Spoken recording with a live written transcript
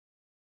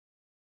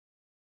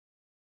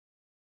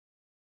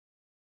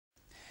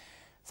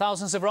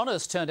Thousands of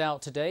runners turned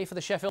out today for the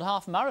Sheffield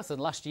Half Marathon.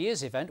 Last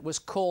year's event was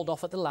called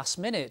off at the last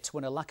minute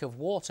when a lack of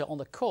water on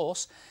the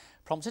course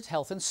prompted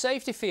health and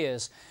safety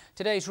fears.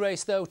 Today's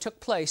race, though, took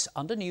place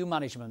under new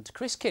management.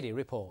 Chris Kiddie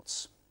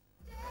reports.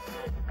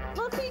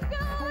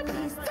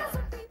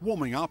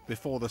 Warming up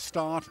before the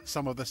start,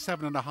 some of the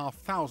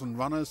 7,500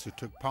 runners who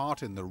took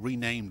part in the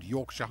renamed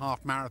Yorkshire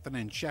Half Marathon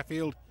in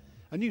Sheffield,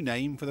 a new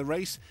name for the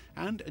race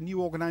and a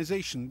new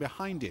organisation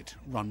behind it,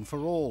 Run for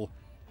All.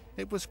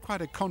 It was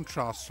quite a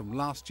contrast from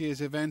last year's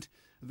event.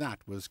 That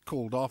was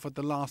called off at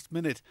the last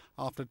minute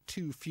after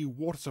too few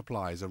water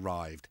supplies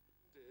arrived.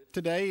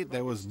 Today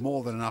there was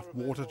more than enough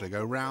water to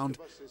go round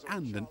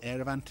and an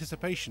air of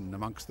anticipation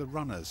amongst the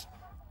runners.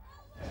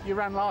 You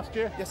ran last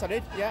year? Yes, I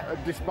did, yeah.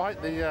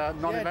 Despite the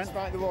non-event? Yeah,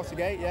 despite the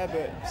Watergate, yeah,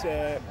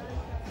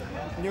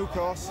 but new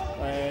course,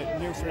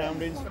 new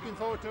surroundings. Looking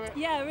forward to it?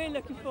 Yeah, really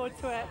looking forward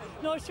to it.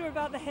 Not sure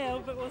about the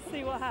hill, but we'll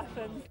see what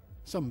happens.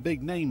 Some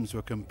big names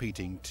were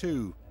competing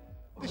too.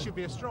 This should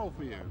be a stroll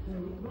for you.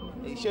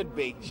 It should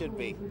be.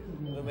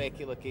 We'll make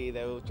it look easy.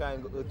 We'll try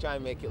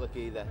and make it look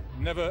easy.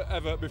 Never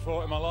ever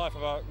before in my life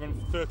have I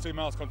run 13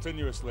 miles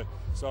continuously,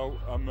 so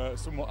I'm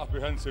somewhat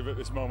apprehensive at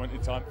this moment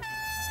in time.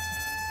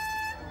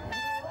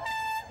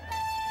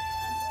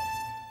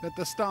 At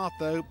the start,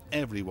 though,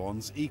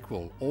 everyone's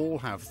equal. All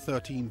have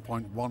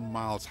 13.1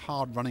 miles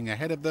hard running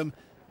ahead of them.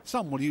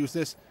 Some will use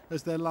this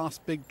as their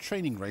last big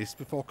training race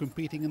before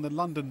competing in the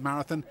London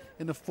Marathon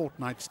in a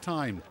fortnight's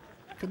time.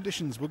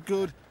 Conditions were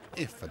good,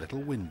 if a little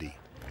windy.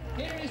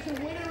 Here is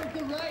the winner of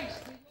the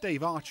race.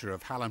 Dave Archer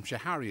of Hallamshire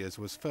Harriers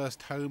was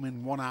first home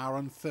in 1 hour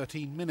and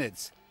 13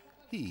 minutes.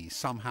 He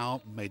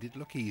somehow made it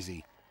look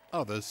easy.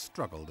 Others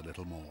struggled a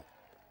little more.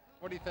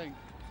 What do you think?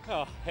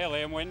 Oh,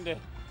 hilly and windy.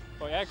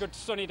 But yeah, good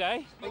sunny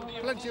day.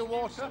 Plenty of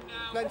water?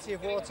 Plenty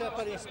of water,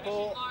 plenty of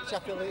support.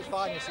 Sheffield at its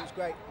finest, it's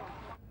great.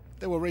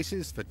 There were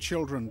races for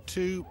children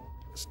too,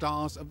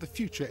 stars of the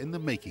future in the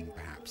making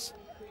perhaps.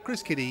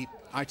 Chris Kiddie,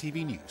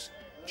 ITV News,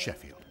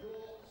 Sheffield.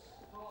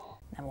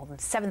 Now, more than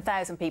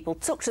 7,000 people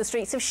took to the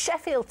streets of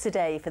Sheffield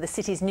today for the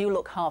city's New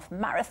Look Half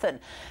Marathon.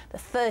 The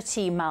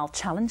 30-mile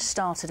challenge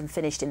started and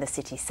finished in the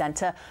city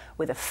centre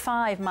with a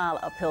 5-mile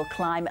uphill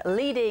climb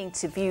leading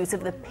to views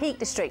of the Peak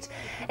District.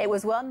 It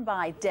was won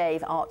by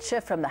Dave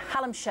Archer from the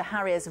Hallamshire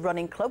Harriers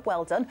Running Club,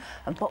 well done,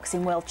 and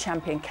boxing world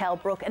champion Kell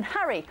Brook and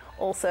Harry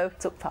also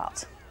took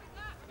part.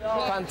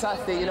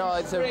 Fantastic, you know,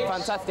 it's a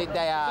fantastic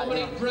day out.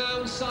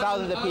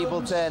 Thousands of people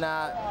turn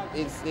out.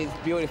 It's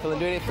beautiful, and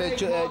doing it for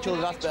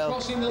Children's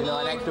Hospital, you know,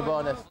 an extra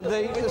bonus.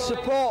 The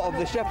support of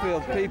the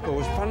Sheffield people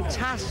was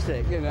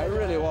fantastic, you know, it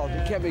really was.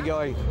 It kept me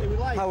going.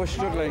 I was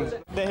struggling.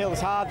 The hill's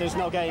hard, there's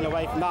no getting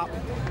away from that.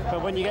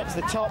 But when you get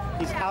to the top,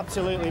 it's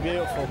absolutely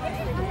beautiful.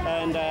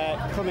 And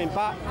coming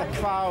back, the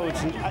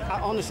crowds, and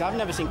honestly, I've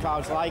never seen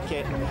crowds like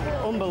it.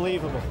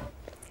 Unbelievable.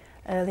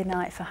 Early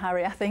night for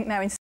Harry, I think, now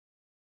in